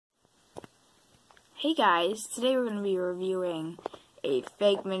Hey guys, today we're going to be reviewing a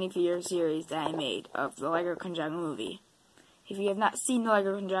fake minifigure series that I made of the Lego Cringago movie. If you have not seen the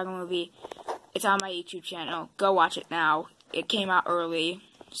Lego Cringago movie, it's on my YouTube channel. Go watch it now. It came out early,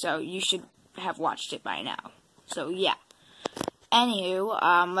 so you should have watched it by now. So yeah.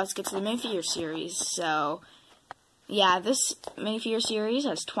 Anywho, let's get to the minifigure series. So, yeah, this minifigure series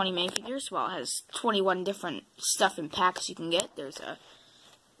has 20 minifigures. Well, it has 21 different stuff and packs you can get. There's a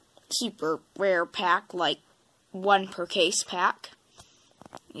super rare pack, like 1 per case pack.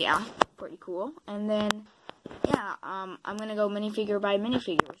 Yeah, pretty cool. And then, yeah, I'm gonna go minifigure by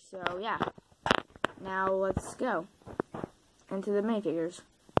minifigure. So yeah, now let's go into the minifigures.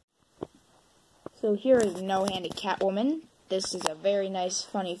 So here is No-Handed Catwoman. This is a very nice,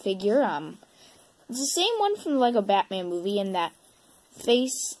 funny figure. It's the same one from the Lego Batman movie, and that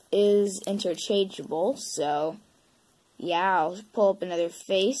face is interchangeable. So yeah, I'll pull up another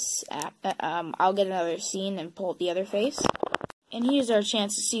face. I'll get another scene and pull up the other face. And here's our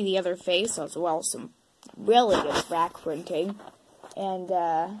chance to see the other face, as well as some really good back printing. And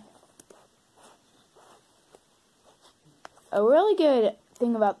a really good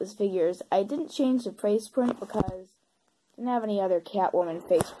thing about this figure is I didn't change the face print because I didn't have any other Catwoman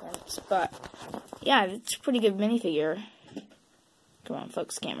face prints. But yeah, it's a pretty good minifigure. Come on,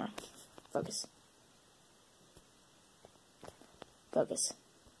 focus camera. Focus. Focus.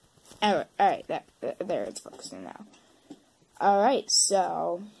 Alright, there, it's focusing now. Alright,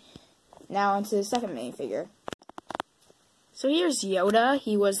 so now onto the second minifigure. So here's Yoda.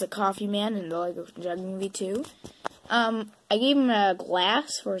 He was the coffee man in the Lego Cringago movie too. I gave him a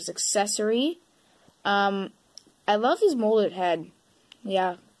glass for his accessory. I love his molded head.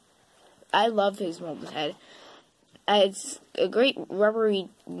 Yeah, I love his molded head. It's a great rubbery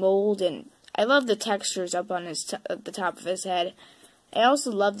mold, and I love the textures up on his at the top of his head. I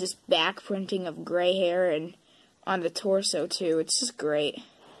also love this back printing of gray hair and on the torso too. It's just great.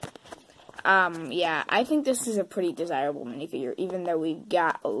 Yeah, I think this is a pretty desirable minifigure, even though we've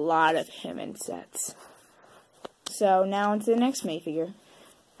got a lot of him in sets. So now onto the next minifigure.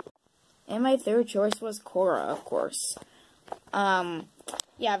 And my third choice was Cora, of course.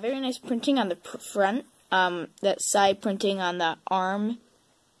 Yeah, very nice printing on the front. That side printing on the arm.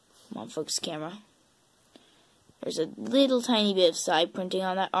 Come on, focus camera. There's a little tiny bit of side printing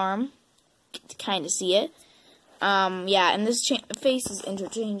on that arm. Get to kind of see it. Yeah, and this face is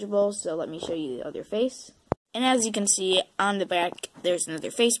interchangeable, so let me show you the other face. And as you can see, on the back, there's another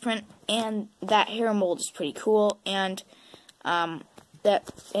face print, and that hair mold is pretty cool, and that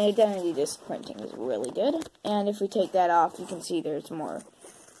identity disc printing is really good. And if we take that off, you can see there's more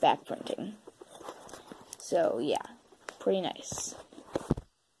back printing. So, yeah, pretty nice.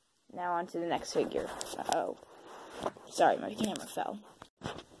 Now on to the next figure. Uh-oh. Sorry, my camera fell.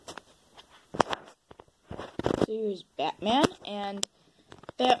 So here's Batman, and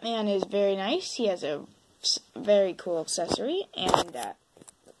Batman is very nice. He has a very cool accessory, and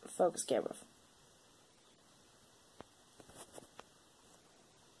focus camera.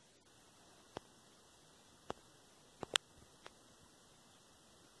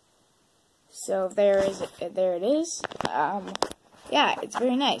 So there it is. Yeah, it's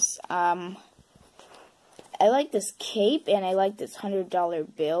very nice. I like this cape, and I like this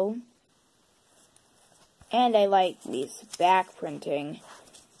 $100 bill. And I like these back printing.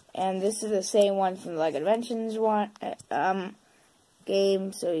 And this is the same one from the LEGO Dimensions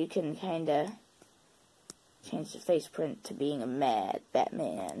game, so you can kind of change the face print to being a mad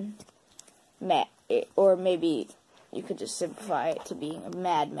Batman. Or maybe you could just simplify it to being a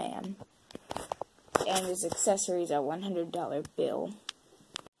madman. And his accessories are $100 bill.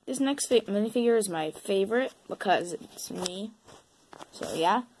 This next minifigure is my favorite because it's me. So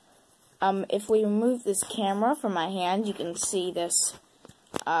yeah. If we remove this camera from my hand, you can see this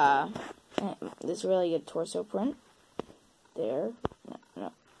this really good torso print. There.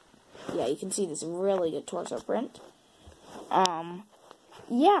 No. Yeah, you can see this really good torso print.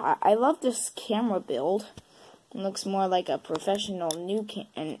 Yeah, I love this camera build. It looks more like a professional new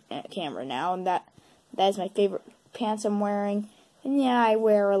camera now, and that is my favorite pants I'm wearing. And yeah, I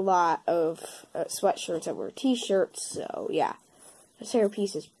wear a lot of sweatshirts. I wear t-shirts, so yeah. This hair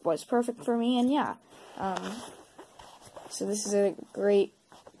piece was perfect for me, and yeah. So this is a great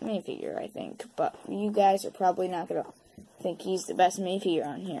minifigure, I think. But you guys are probably not going to think he's the best minifigure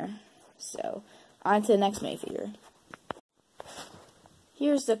on here. So, on to the next minifigure.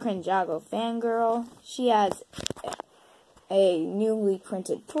 Here's the Cringago fangirl. She has a newly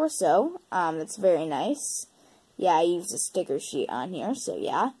printed torso. That's very nice. Yeah, I used a sticker sheet on here, so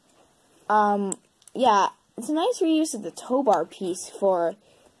yeah. Yeah, it's a nice reuse of the tow bar piece for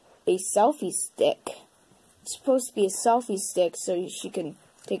a selfie stick. It's supposed to be a selfie stick so she can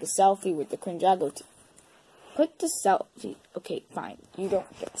take a selfie with the cringago. Put the selfie... Okay, fine. You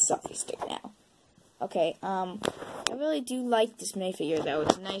don't get the selfie stick now. Okay, I really do like this minifigure, though.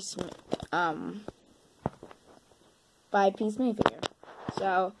 It's a nice, 5-piece minifigure.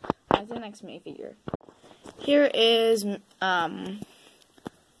 So, that's the next minifigure. Here is, the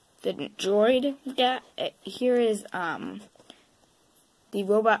droid. Here is, the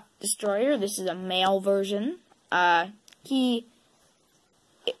robot destroyer. This is a male version. He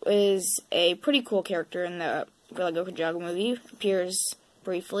is a pretty cool character in the Lego Ninjago movie. Appears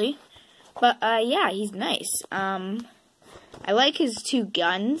briefly. But, yeah, he's nice. I like his 2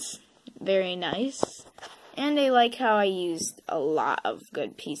 guns. Very nice. And I like how I used a lot of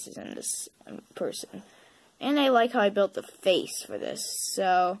good pieces in this person. And I like how I built the face for this.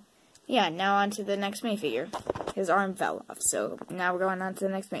 So, yeah, now on to the next minifigure. His arm fell off, so now we're going on to the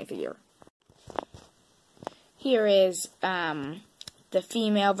next minifigure. Here is, the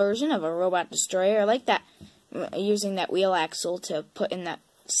female version of a robot destroyer. I like that, using that wheel axle to put in that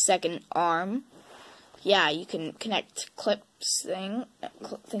second arm. Yeah, you can connect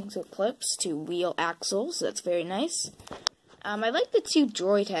things with clips to wheel axles. That's very nice. I like the 2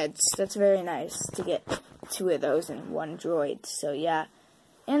 droid heads. That's very nice to get 2 of those in one droid. So yeah,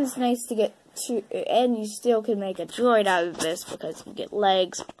 and it's nice to get 2. And you still can make a droid out of this because you get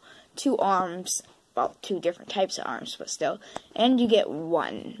legs, 2 arms, well, 2 different types of arms, but still, and you get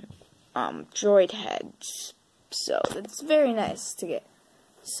 1 droid head. So it's very nice to get.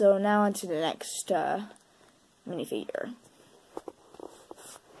 So now on to the next minifigure.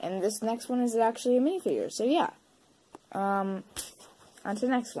 And this next one is actually a minifigure, so yeah. On to the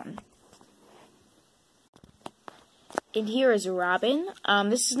next one. And here is Robin.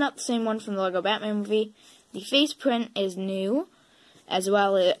 This is not the same one from the Lego Batman movie. The face print is new, as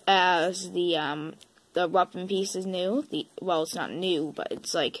well as the weapon piece is new. Well, it's not new, but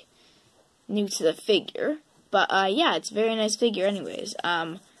it's like new to the figure. But, yeah, it's a very nice figure anyways.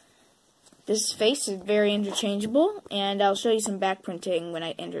 This face is very interchangeable, and I'll show you some back printing when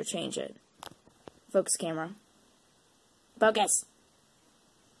I interchange it. Focus camera. Focus!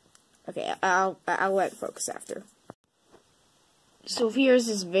 Okay, I'll let it focus after. So here's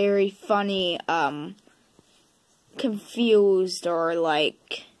this very funny, confused, or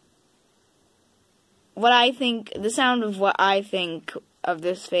like, the sound of what I think of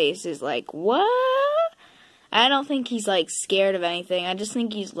this face is like, what? I don't think he's, like, scared of anything. I just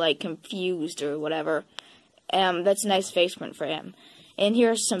think he's, like, confused or whatever. That's a nice face print for him. And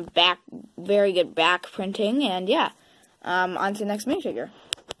here's some very good back printing. And, yeah, on to the next minifigure.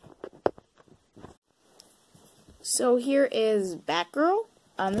 So here is Batgirl.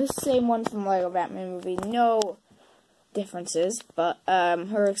 This is the same one from the Lego Batman movie. No differences. But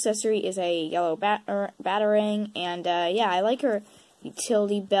her accessory is a yellow batarang. And, yeah, I like her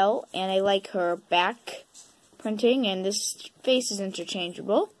utility belt. And I like her back printing, and this face is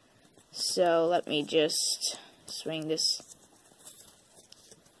interchangeable. So let me just swing this.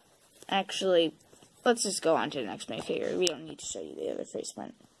 Actually, let's just go on to the next minifigure. We don't need to show you the other face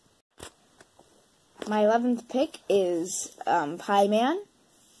print. My 11th pick is Pie Man.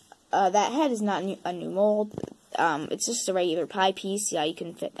 That head is not a new mold. It's just a regular pie piece. Yeah, you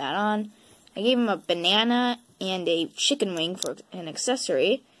can fit that on. I gave him a banana and a chicken wing for an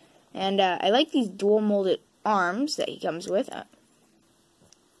accessory. And I like these dual molded arms that he comes with.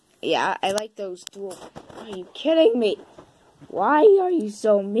 Yeah, I like those dual... Are you kidding me? Why are you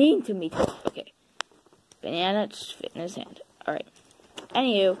so mean to me? Okay. Banana just fit in his hand. Alright.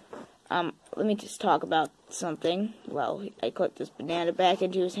 Anywho, let me just talk about something. Well, I clipped this banana back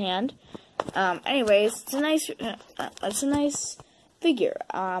into his hand. Anyways, it's a nice figure.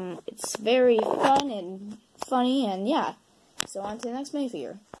 It's very fun and funny, and yeah. So on to the next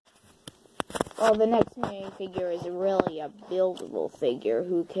minifigure. Well, the next minifigure is really a buildable figure.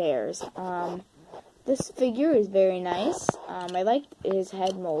 Who cares? This figure is very nice. I like his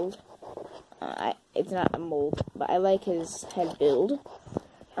head mold. It's not a mold, but I like his head build.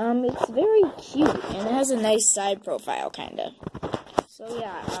 It's very cute, and it has a nice side profile, kinda. So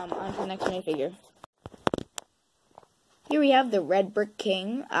yeah, on to the next minifigure. Here we have the Red Brick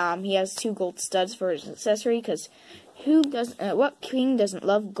King. He has 2 gold studs for his accessory, because what king doesn't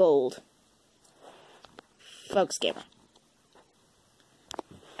love gold? Focus camera.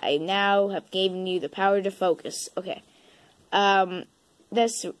 I now have given you the power to focus. Okay.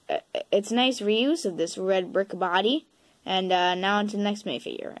 It's a nice reuse of this red brick body. And now on to the next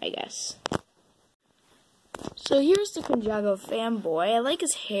minifigure, I guess. So here's the cringago fanboy. I like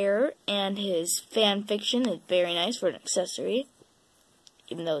his hair, and his fan fiction is very nice for an accessory.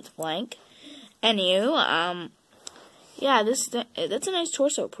 even though it's blank. Anywho, yeah, that's a nice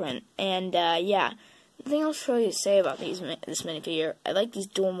torso print, and yeah, nothing else really to say about this minifigure. I like these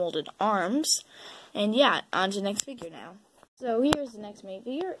dual molded arms, and yeah, on to the next figure now. So here's the next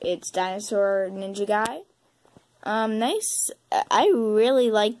minifigure. It's Dinosaur Ninja Guy. Nice. I really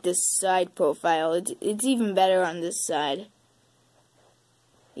like this side profile. It's even better on this side.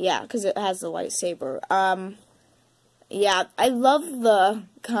 Yeah, because it has the lightsaber. Yeah, I love the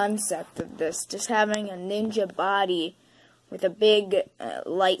concept of this. Just having a ninja body with a big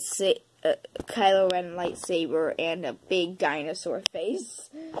Kylo Ren lightsaber and a big dinosaur face.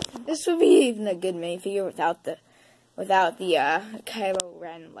 This would be even a good minifigure without the Kylo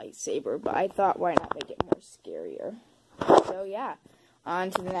Ren lightsaber, but I thought, why not make it more scarier? So yeah,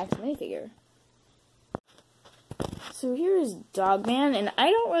 on to the next minifigure. So here is Dogman, and I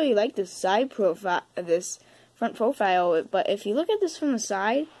don't really like this side profile, this front profile, but if you look at this from the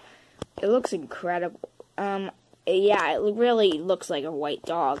side, it looks incredible. Yeah, it really looks like a white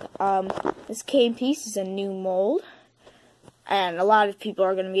dog. This cane piece is a new mold, and a lot of people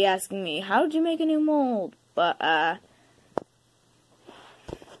are going to be asking me, how did you make a new mold? But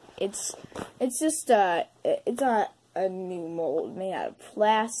it's not a new mold made out of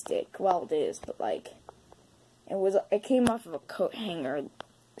plastic. Well, it is, but like it came off of a coat hanger.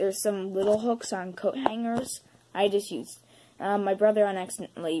 There's some little hooks on coat hangers. I just used. My brother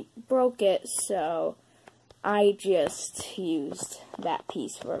unaccidentally broke it, so I just used that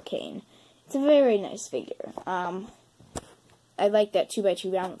piece for a cane. It's a very nice figure. I like that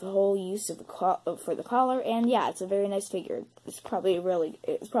 2x2 round with the whole use of for the collar, and yeah, it's a very nice figure. It's probably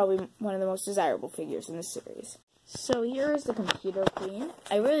one of the most desirable figures in this series. So here is the Computer Queen.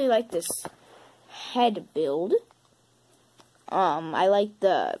 I really like this head build. I like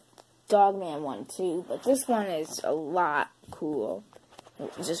the Dogman one too, but this one is a lot cool.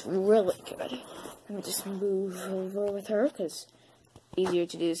 It's just really good. Let me just move over with her because it's easier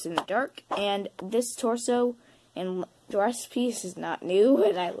to do this in the dark. And this torso and dress piece is not new,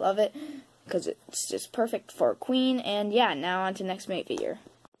 and I love it because it's just perfect for a queen. And yeah, now on to next minifigure.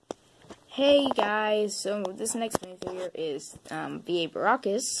 Hey guys, so this next minifigure is V.A.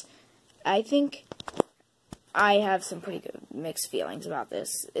 Baracus. I think I have some pretty good mixed feelings about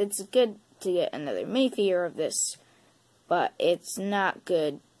this. It's good to get another minifigure of this, but it's not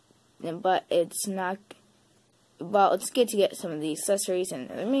good. But it's not. Well, it's good to get some of the accessories and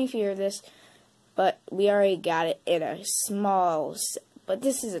another minifigure of this. But we already got it in a small. But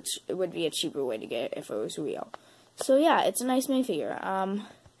this is it would be a cheaper way to get it if it was real. So yeah, it's a nice minifigure.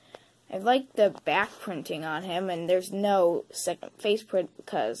 I like the back printing on him, and there's no second face print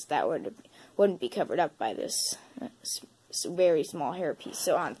because that wouldn't be covered up by this very small hair piece.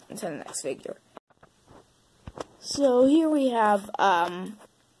 So on to the next figure. So here we have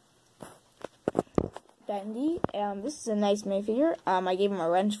Bendy. This is a nice minifigure. I gave him a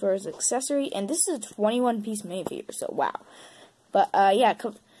wrench for his accessory, and this is a 21-piece minifigure. So wow. But yeah,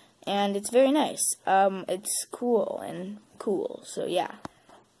 and it's very nice. It's cool. So yeah.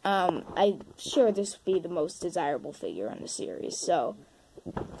 I'm sure this would be the most desirable figure in the series. So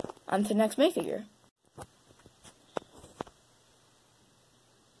on to the next minifigure.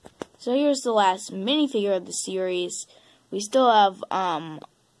 So here's the last minifigure of the series. We still have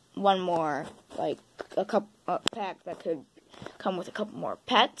one more, like a pack that could come with a couple more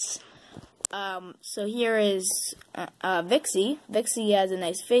pets. So here is Vixie. Vixie has a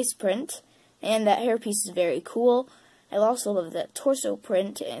nice face print, and that hairpiece is very cool. I also love the torso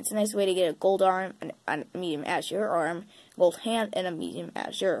print, and it's a nice way to get a gold arm, and a medium azure arm, gold hand, and a medium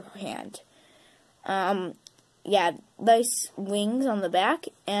azure hand. Yeah, nice wings on the back,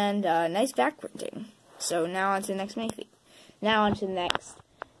 and nice back printing. So now on to the next minifigure. Now on to the next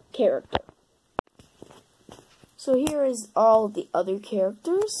character. So here is all the other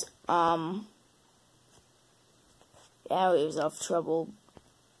characters. Yeah, we was off trouble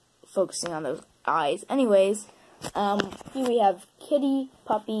focusing on those eyes. Anyways, here we have Kitty,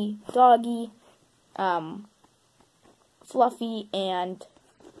 Puppy, Doggy, Fluffy, and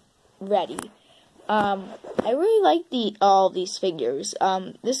Reddy. I really like all these figures.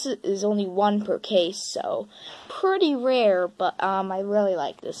 This is only one per case, so pretty rare, but I really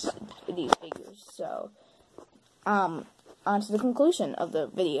like these figures. So on to the conclusion of the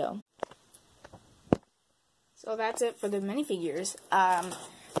video. So that's it for the minifigures.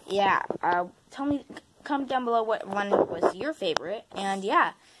 Yeah, comment down below what one was your favorite, and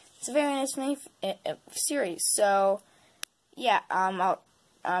yeah, it's a very nice series. So yeah,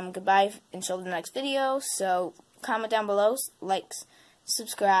 goodbye until the next video. So comment down below, like,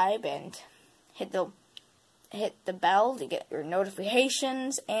 subscribe, and hit the hit the bell to get your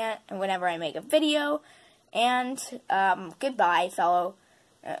notifications and whenever I make a video. And goodbye, fellow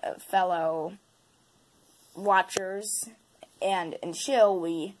watchers, and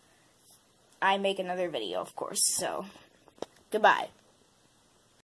until I make another video, of course. So goodbye.